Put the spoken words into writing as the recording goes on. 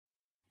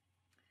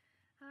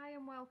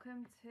and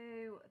welcome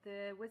to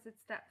the Wizard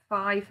Step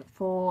 5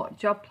 for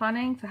job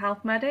planning for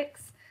health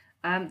medics.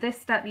 This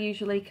step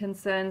usually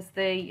concerns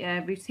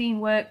the routine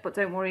work, but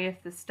don't worry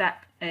if the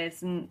step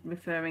isn't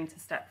referring to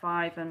step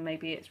 5 and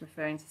maybe it's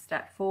referring to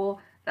step 4.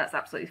 That's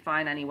absolutely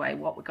fine anyway.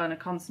 What we're going to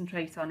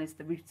concentrate on is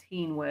the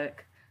routine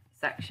work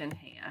section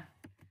here.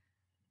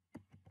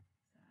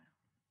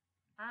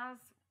 As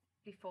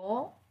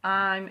before,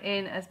 I'm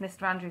in as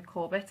Mr. Andrew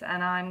Corbett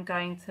and I'm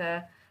going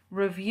to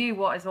review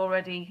what is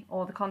already,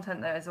 or the content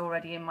that is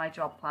already in my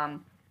job plan.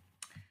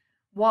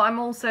 What I'm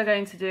also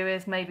going to do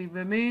is maybe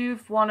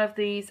remove one of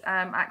these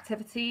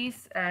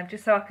activities,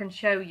 just so I can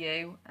show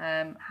you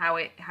how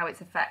it's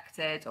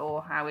affected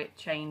or how it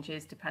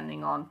changes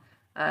depending on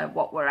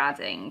what we're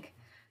adding.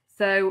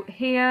 So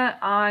here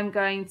I'm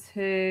going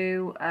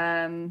to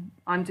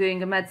I'm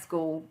doing a med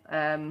school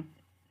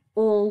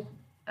all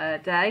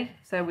day.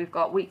 So we've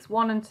got weeks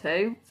 1 and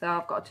 2. So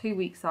I've got a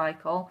 2-week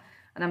cycle.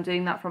 And I'm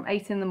doing that from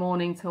 8 in the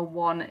morning till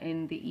 1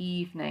 in the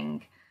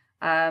evening.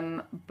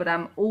 But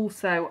I'm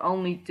also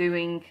only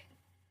doing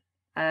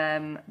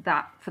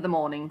that for the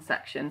morning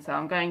section. So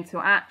I'm going to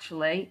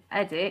actually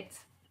edit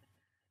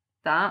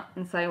that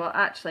and say, well,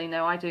 actually,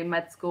 no, I do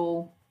med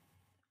school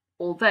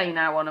all day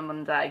now on a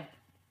Monday.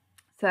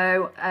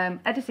 So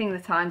editing the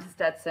times is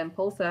dead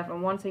simple. So if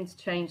I'm wanting to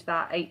change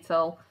that 8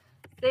 till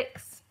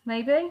 6,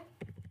 maybe,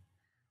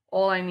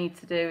 all I need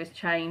to do is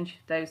change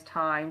those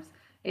times.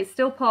 It's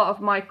still part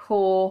of my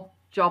core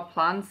job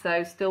plan,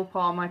 so still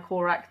part of my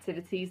core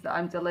activities that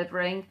I'm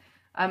delivering.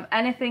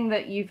 Anything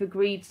that you've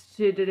agreed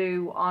to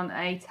do on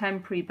a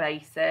temporary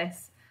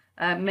basis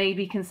may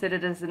be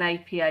considered as an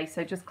APA,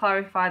 so just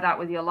clarify that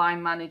with your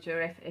line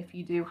manager if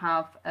you do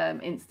have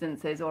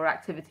instances or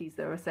activities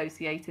that are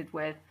associated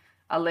with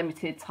a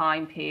limited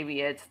time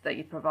period that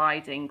you're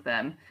providing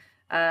them.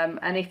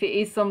 And if it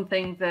is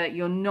something that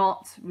you're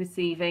not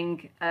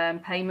receiving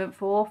payment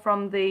for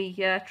from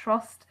the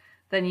trust,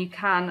 then you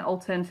can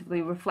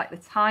alternatively reflect the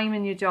time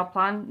in your job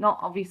plan, not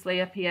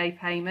obviously a PA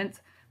payment,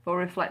 but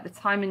reflect the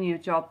time in your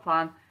job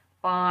plan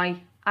by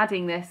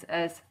adding this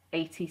as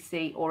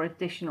ATC or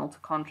additional to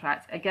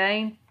contract.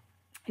 Again,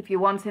 if you're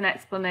wanting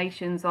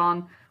explanations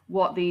on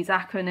what these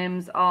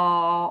acronyms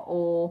are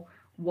or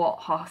what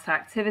HOS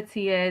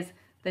activity is,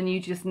 then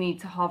you just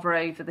need to hover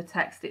over the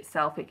text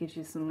itself. It gives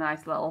you some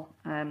nice little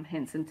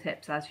hints and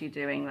tips as you're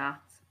doing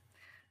that.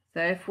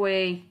 So if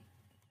we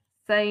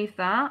save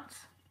that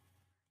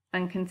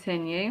and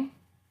continue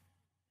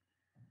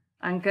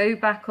and go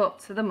back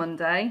up to the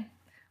Monday,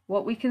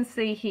 what we can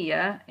see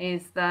here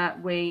is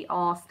that we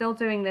are still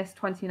doing this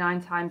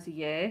 29 times a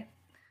year,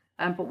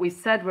 but we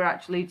said we're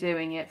actually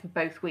doing it for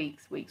both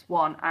weeks, weeks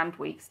 1 and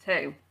weeks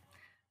 2.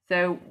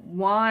 So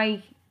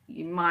why,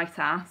 you might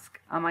ask,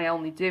 am I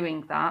only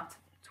doing that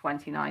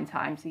 29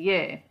 times a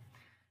year?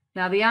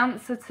 Now the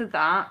answer to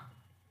that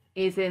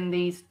is in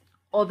these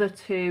other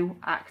 2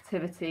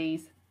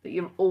 activities that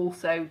you're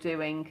also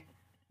doing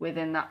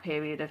within that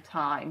period of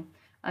time,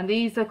 and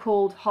these are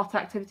called hot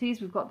activities.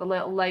 We've got the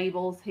little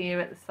labels here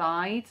at the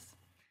sides,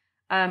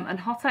 and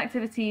hot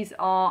activities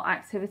are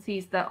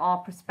activities that are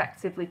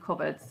prospectively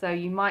covered. So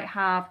you might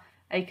have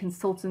a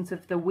consultant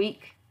of the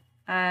week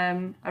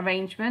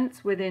arrangement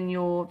within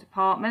your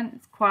department.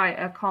 It's quite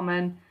a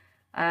common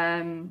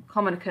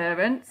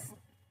occurrence,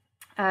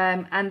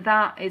 and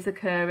that is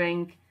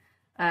occurring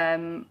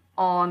on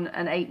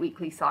an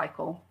 8-weekly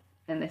cycle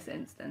in this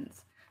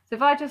instance. So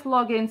if I just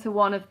log into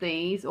one of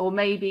these, or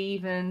maybe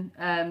even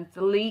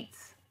delete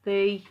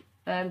the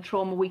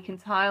trauma week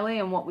entirely,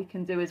 and what we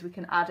can do is we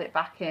can add it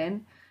back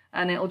in,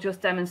 and it'll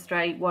just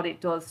demonstrate what it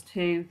does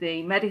to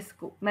the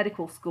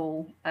medical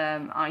school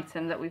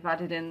item that we've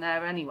added in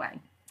there anyway.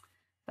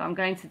 So I'm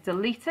going to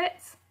delete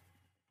it.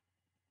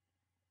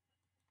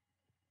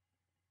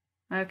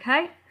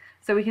 Okay.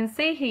 So we can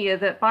see here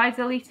that by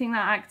deleting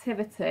that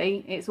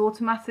activity, it's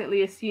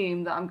automatically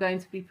assumed that I'm going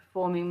to be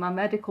performing my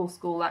medical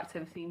school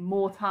activity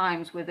more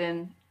times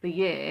within the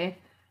year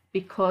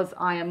because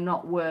I am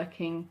not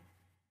working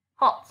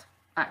hot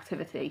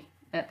activity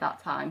at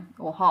that time,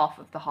 or half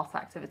of the hot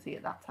activity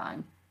at that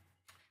time.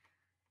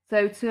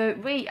 So to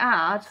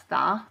re-add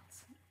that,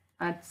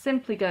 I'd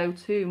simply go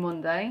to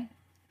Monday,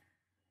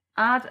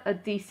 add a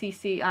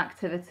DCC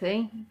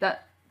activity.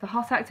 That the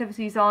hot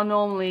activities are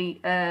normally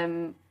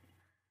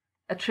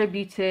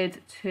attributed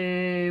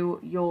to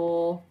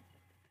your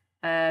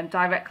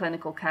direct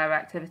clinical care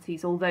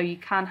activities, although you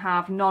can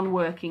have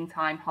non-working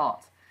time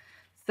hot.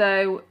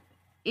 So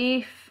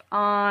if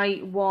I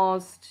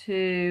was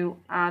to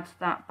add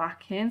that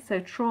back in,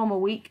 so trauma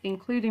week,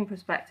 including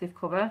prospective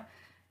cover,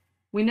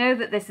 we know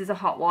that this is a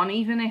hot one,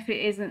 even if it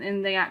isn't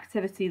in the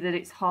activity that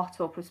it's hot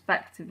or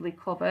prospectively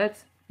covered,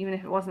 even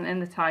if it wasn't in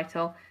the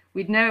title,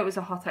 we'd know it was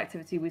a hot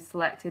activity we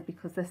selected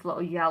because this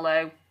little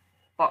yellow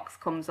box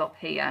comes up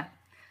here.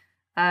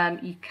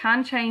 You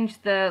can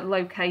change the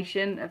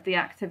location of the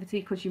activity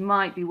because you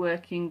might be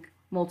working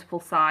multiple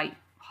site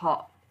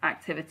hot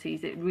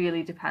activities. It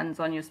really depends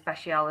on your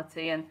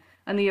speciality and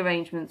the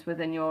arrangements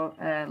within your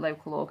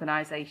local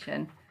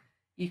organisation.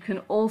 You can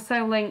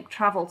also link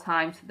travel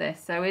time to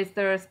this. So is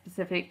there a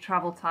specific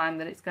travel time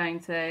that it's going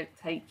to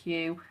take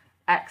you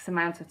X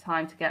amount of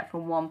time to get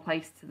from one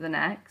place to the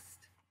next?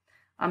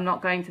 I'm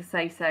not going to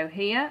say so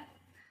here.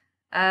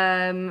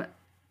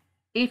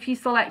 If you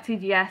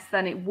selected yes,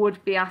 then it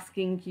would be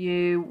asking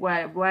you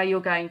where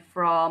you're going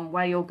from,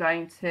 where you're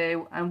going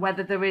to, and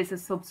whether there is a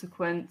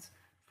subsequent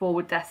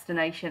forward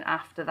destination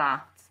after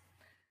that.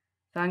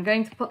 So I'm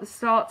going to put the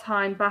start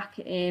time back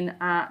in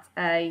at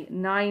a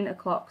 9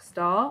 o'clock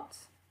start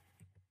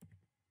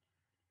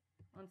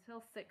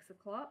until 6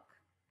 o'clock.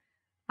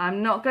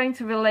 I'm not going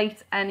to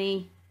relate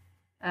any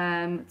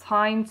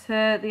time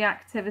to the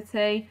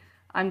activity.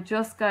 I'm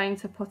just going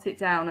to put it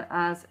down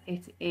as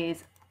it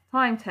is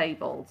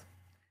timetabled.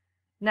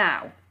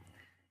 Now,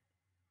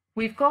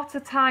 we've got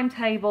a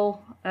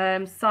timetable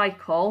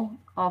cycle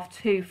of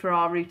 2 for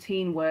our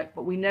routine work,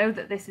 but we know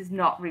that this is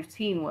not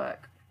routine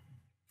work.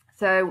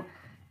 So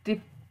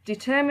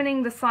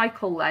determining the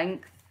cycle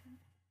length,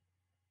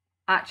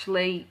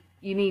 actually,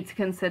 you need to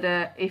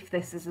consider if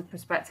this is a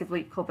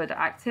prospectively covered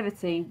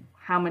activity,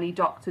 how many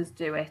doctors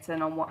do it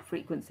and on what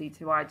frequency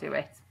do I do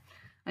it.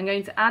 I'm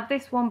going to add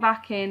this one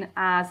back in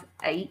as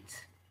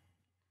 8,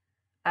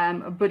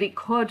 but it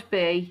could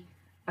be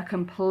a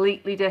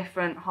completely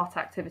different hot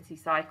activity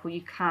cycle.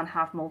 You can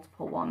have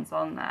multiple ones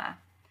on there.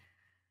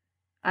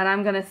 And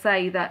I'm going to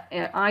say that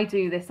I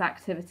do this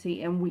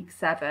activity in week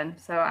 7.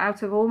 So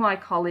out of all my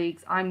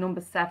colleagues, I'm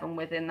number 7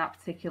 within that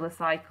particular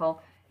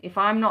cycle. If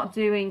I'm not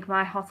doing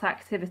my hot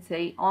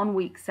activity on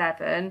week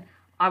 7,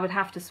 I would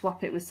have to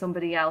swap it with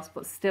somebody else,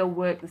 but still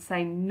work the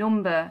same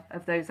number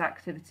of those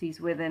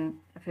activities within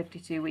a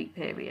 52-week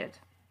period.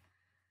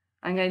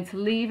 I'm going to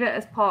leave it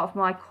as part of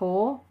my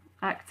core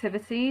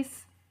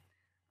activities,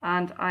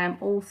 and I am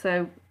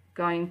also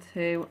going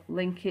to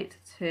link it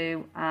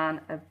to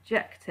an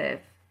objective.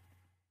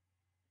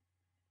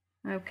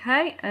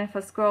 Okay, and if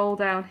I scroll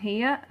down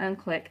here and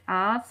click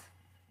add,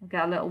 I'll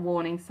get a little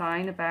warning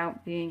sign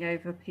about being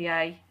over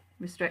PA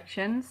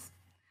restrictions.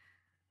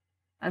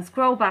 And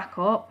scroll back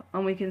up,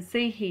 and we can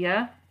see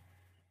here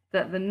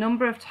that the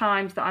number of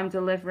times that I'm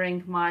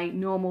delivering my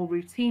normal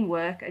routine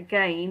work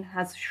again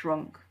has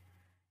shrunk,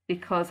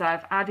 because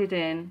I've added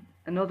in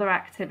another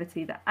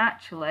activity that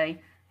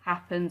actually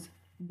happens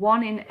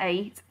 1 in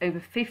 8 over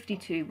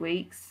 52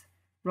 weeks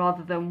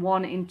rather than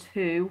 1 in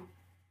 2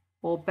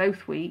 or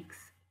both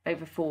weeks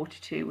over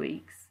 42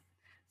 weeks.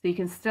 So you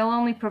can still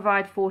only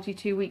provide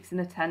 42 weeks in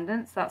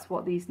attendance. That's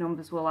what these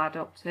numbers will add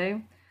up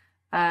to.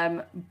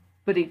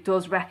 But it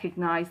does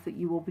recognise that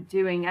you will be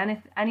doing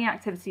any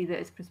activity that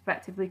is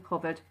prospectively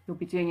covered, you'll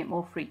be doing it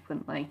more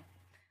frequently.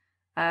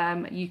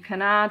 You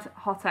can add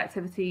hot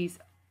activities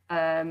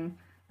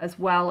as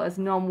well as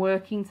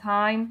non-working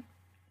time.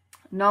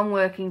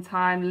 Non-working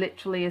time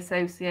literally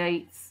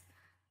associates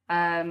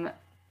an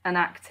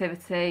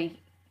activity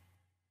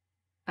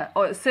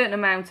or a certain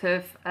amount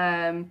of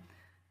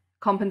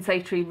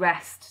compensatory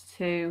rest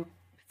to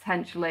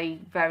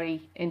potentially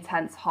very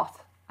intense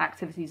hot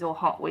activities or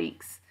hot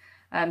weeks.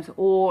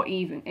 Or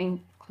even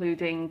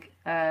including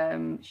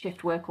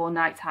shift work or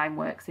nighttime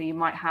work. So you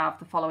might have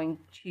the following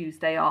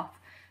Tuesday off.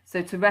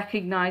 So to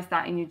recognise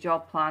that in your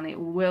job plan, it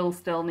will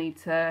still need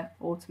to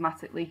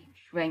automatically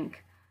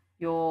shrink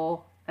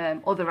your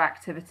other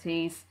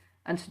activities,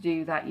 and to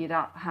do that you'd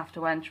have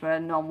to enter a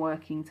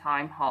non-working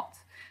time hot.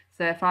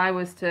 So if I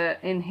was to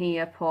in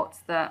here put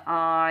that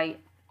I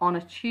on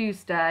a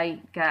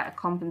Tuesday get a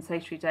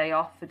compensatory day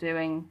off for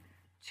doing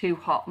 2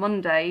 hot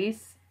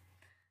Mondays,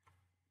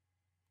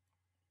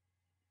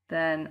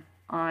 then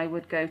I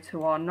would go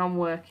to our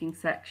non-working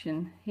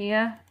section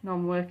here,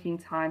 non-working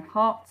time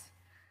hot,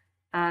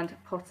 and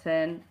put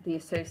in the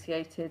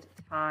associated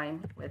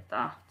time with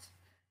that.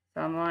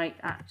 So I might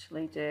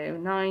actually do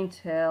 9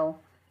 till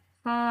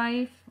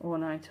 5 or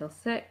 9 till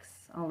 6.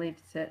 I'll leave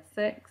it at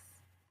 6.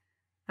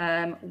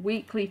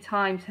 Weekly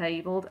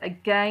timetabled.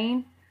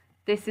 Again,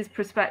 this is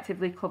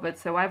prospectively covered.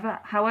 So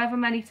however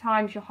many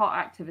times your hot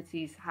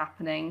activity is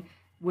happening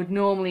would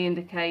normally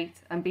indicate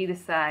and be the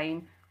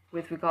same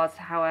with regards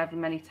to however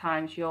many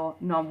times your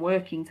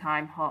non-working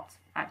time hot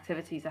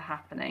activities are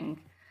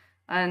happening.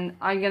 And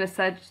I'm going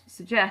to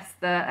suggest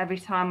that every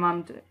time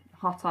I'm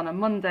hot on a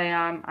Monday,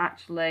 I'm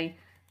actually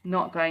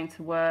not going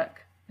to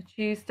work a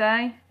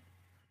Tuesday.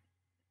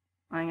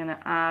 I'm going to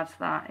add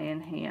that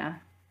in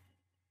here.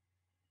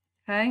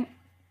 Okay.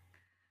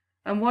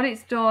 And what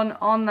it's done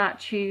on that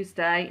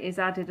Tuesday is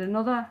added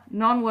another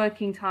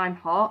non-working time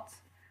hot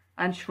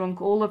and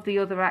shrunk all of the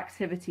other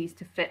activities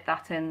to fit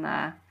that in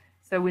there.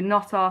 So we're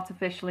not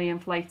artificially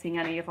inflating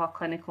any of our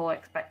clinical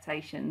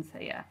expectations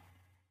here.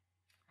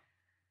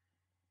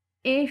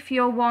 If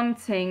you're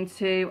wanting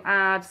to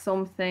add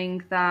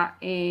something that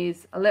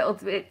is a little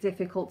bit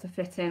difficult to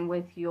fit in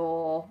with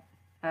your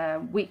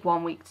week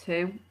 1, week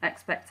 2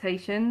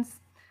 expectations,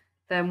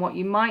 then what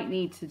you might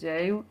need to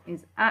do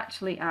is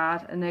actually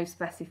add a no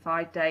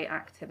specified day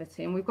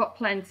activity. And we've got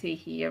plenty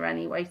here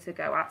anyway to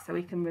go at, so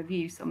we can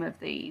review some of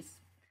these.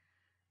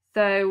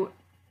 So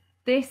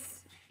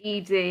this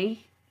ED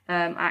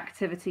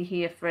activity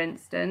here, for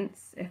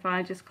instance, if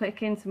I just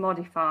click into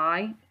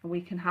modify,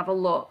 we can have a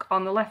look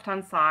on the left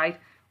hand side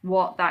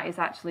what that is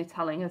actually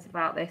telling us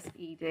about this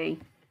ED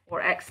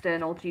or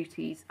external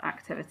duties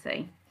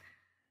activity.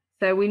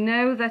 So we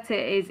know that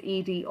it is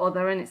ED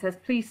other, and it says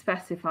please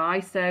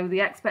specify. So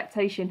the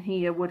expectation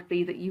here would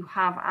be that you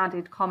have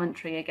added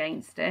commentary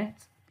against it.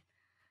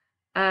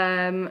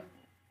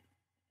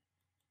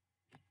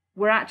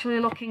 We're actually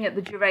looking at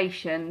the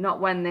duration, not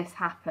when this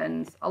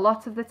happens. A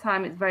lot of the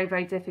time it's very,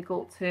 very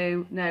difficult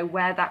to know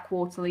where that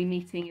quarterly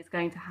meeting is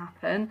going to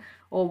happen,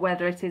 or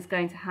whether it is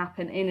going to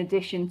happen in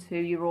addition to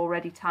your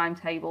already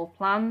timetable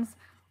plans,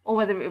 or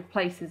whether it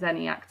replaces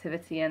any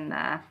activity in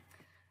there.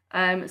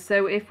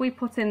 So if we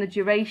put in the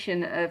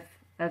duration of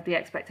the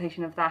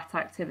expectation of that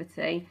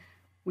activity,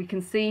 we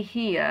can see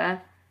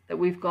here that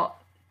we've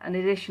got an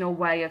additional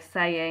way of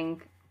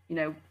saying, you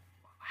know,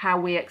 how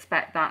we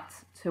expect that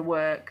to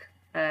work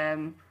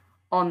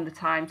on the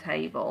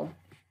timetable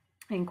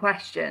in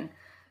question.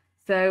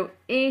 So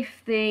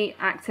if the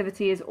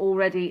activity is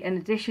already in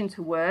addition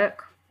to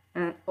work,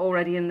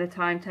 already in the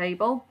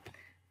timetable,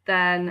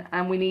 then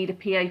and we need a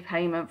PA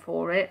payment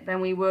for it,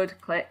 then we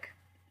would click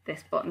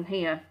this button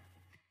here.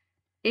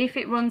 If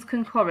it runs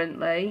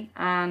concurrently,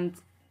 and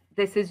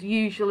this is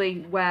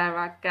usually where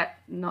I get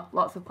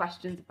lots of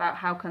questions about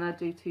how can I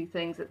do two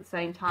things at the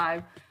same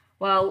time.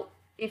 Well,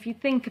 if you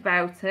think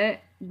about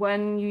it,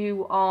 when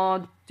you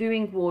are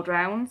doing ward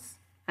rounds,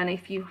 and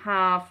if you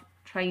have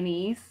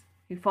trainees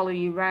who follow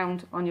you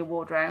around on your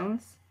ward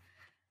rounds,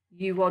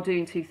 you are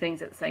doing two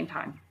things at the same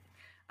time.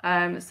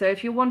 So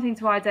if you're wanting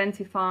to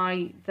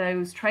identify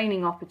those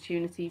training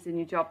opportunities in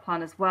your job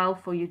plan as well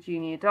for your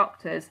junior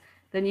doctors,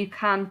 then you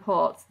can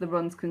put the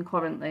runs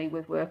concurrently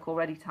with work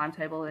already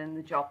timetable in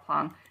the job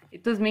plan.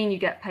 It does mean you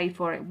get paid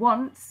for it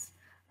once,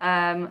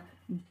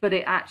 but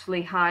it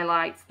actually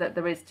highlights that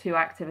there is two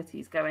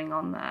activities going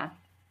on there.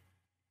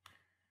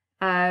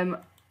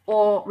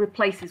 Or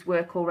replaces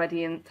work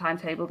already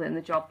timetabled in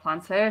the job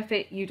plan. So if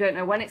you don't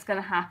know when it's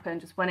going to happen,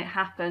 just when it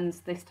happens,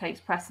 this takes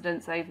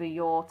precedence over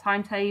your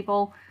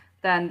timetable,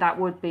 then that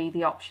would be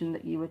the option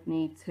that you would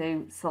need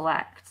to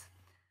select.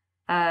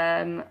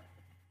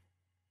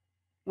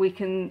 We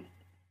can,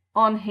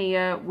 on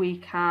here, we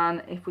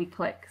can, if we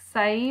click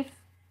save.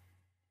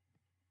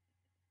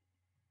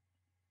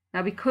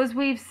 Now, because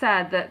we've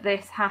said that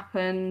this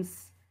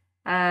happens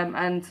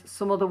and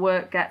some other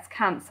work gets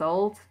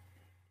cancelled,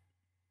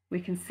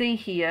 we can see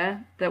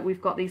here that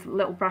we've got these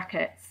little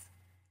brackets.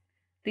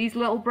 These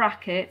little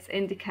brackets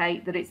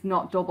indicate that it's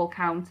not double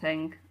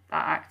counting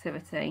that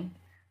activity.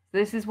 So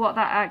this is what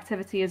that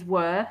activity is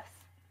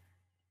worth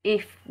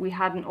if we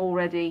hadn't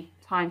already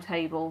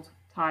timetabled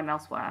time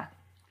elsewhere.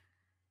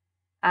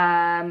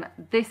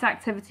 This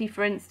activity,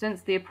 for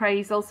instance, the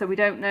appraisal, so we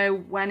don't know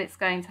when it's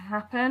going to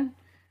happen.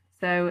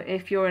 So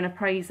if you're an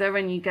appraiser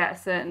and you get a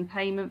certain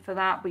payment for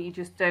that, but you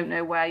just don't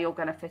know where you're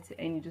going to fit it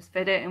in, you just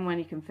fit it in when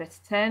you can fit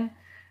it in.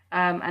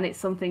 And it's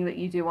something that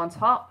you do on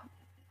top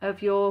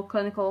of your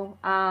clinical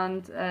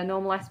and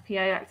normal SPA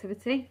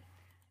activity,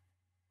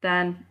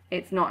 then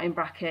it's not in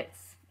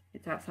brackets,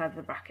 it's outside of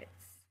the brackets.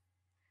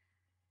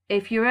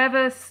 If you're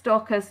ever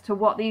stuck as to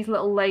what these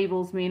little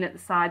labels mean at the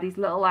side, these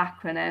little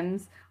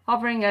acronyms,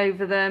 hovering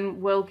over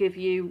them will give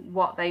you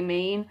what they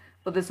mean,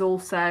 but there's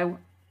also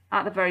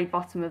at the very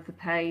bottom of the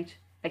page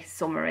a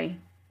summary,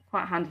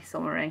 quite a handy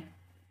summary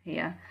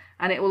here,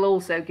 and it will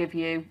also give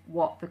you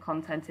what the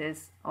content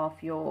is of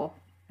your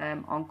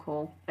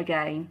on-call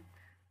again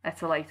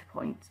at a later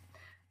point.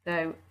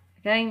 So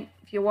again,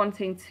 if you're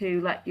wanting to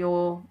let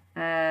your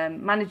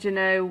manager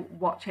know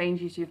what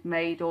changes you've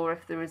made, or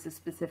if there is a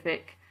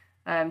specific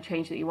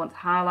change that you want to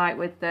highlight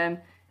with them,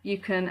 you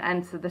can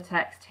enter the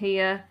text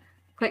here,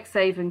 click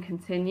save and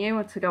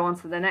continue to go on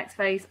to the next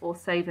phase, or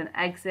save and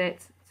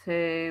exit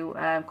to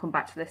come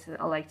back to this at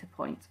a later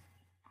point.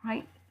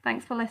 Right,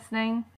 thanks for listening.